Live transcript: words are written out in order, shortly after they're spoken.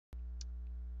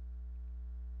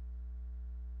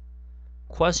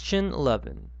Question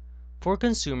 11. For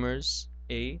consumers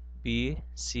A, B,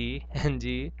 C, and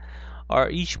D are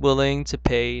each willing to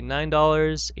pay $9,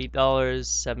 $8,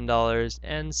 $7,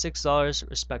 and $6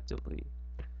 respectively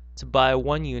to buy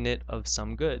 1 unit of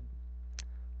some good.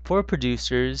 For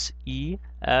producers E,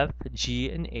 F,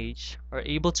 G, and H are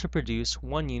able to produce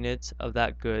 1 unit of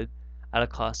that good at a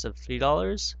cost of $3,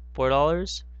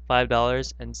 $4,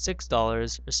 $5, and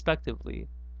 $6 respectively.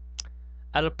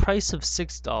 At a price of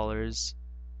 $6,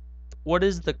 what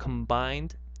is the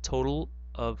combined total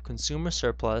of consumer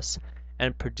surplus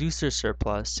and producer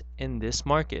surplus in this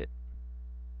market?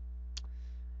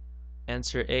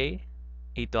 Answer A,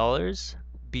 $8,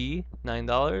 B,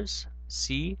 $9,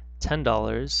 C,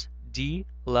 $10, D,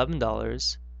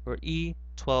 $11, or E,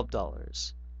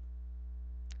 $12.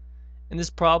 In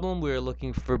this problem, we are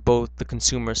looking for both the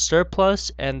consumer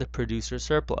surplus and the producer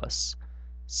surplus.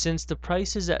 Since the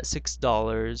price is at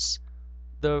 $6,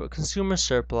 the consumer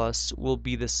surplus will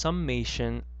be the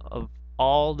summation of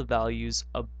all the values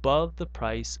above the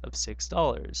price of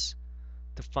 $6.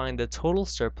 To find the total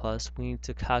surplus, we need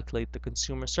to calculate the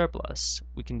consumer surplus.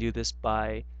 We can do this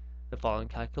by the following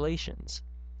calculations.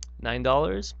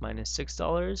 $9 minus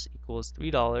 $6 equals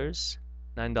 $3.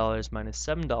 $9 minus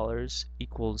 $7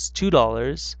 equals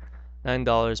 $2.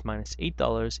 $9 minus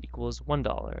 $8 equals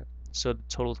 $1. So the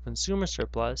total consumer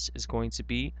surplus is going to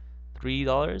be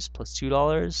 $3 plus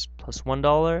 $2 plus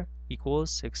 $1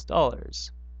 equals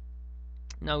 $6.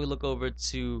 Now we look over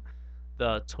to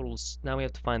the totals. Now we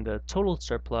have to find the total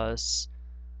surplus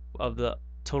of the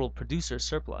total producer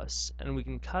surplus, and we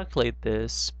can calculate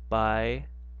this by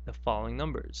the following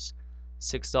numbers.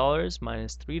 $6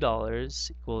 minus $3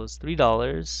 equals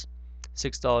 $3.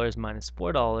 $6 minus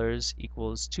 $4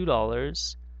 equals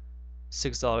 $2.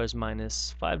 $6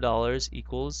 minus $5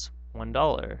 equals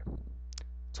 $1.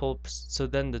 So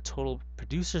then the total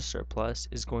producer surplus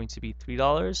is going to be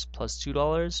 $3 plus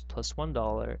 $2 plus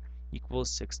 $1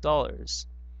 equals $6.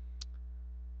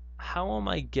 How am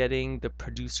I getting the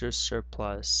producer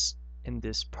surplus in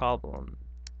this problem?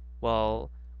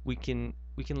 Well, we can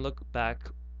look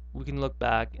back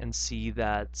and see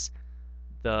that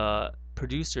the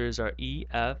producers are E,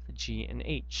 F, G, and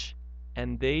H,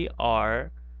 and they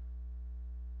are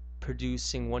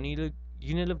producing 1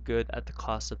 unit of good at the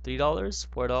cost of $3, $4,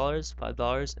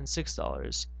 $5, and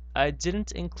 $6. I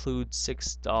didn't include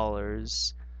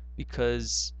 $6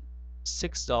 because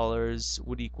 $6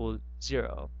 would equal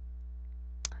 0.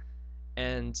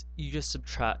 And you just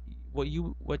subtract what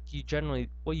you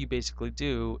basically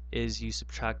do is you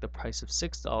subtract the price of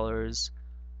 $6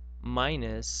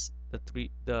 minus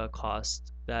the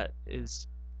cost that is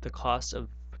the cost of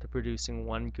producing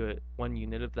 1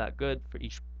 unit of that good for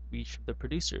each of the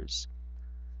producers.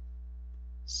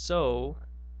 So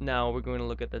now we're going to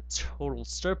look at the total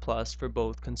surplus for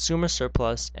both consumer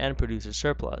surplus and producer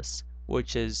surplus,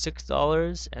 which is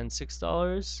 $6 and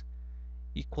 $6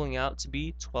 equaling out to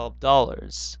be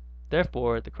 $12.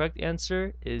 Therefore, the correct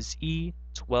answer is E,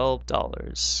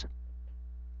 $12.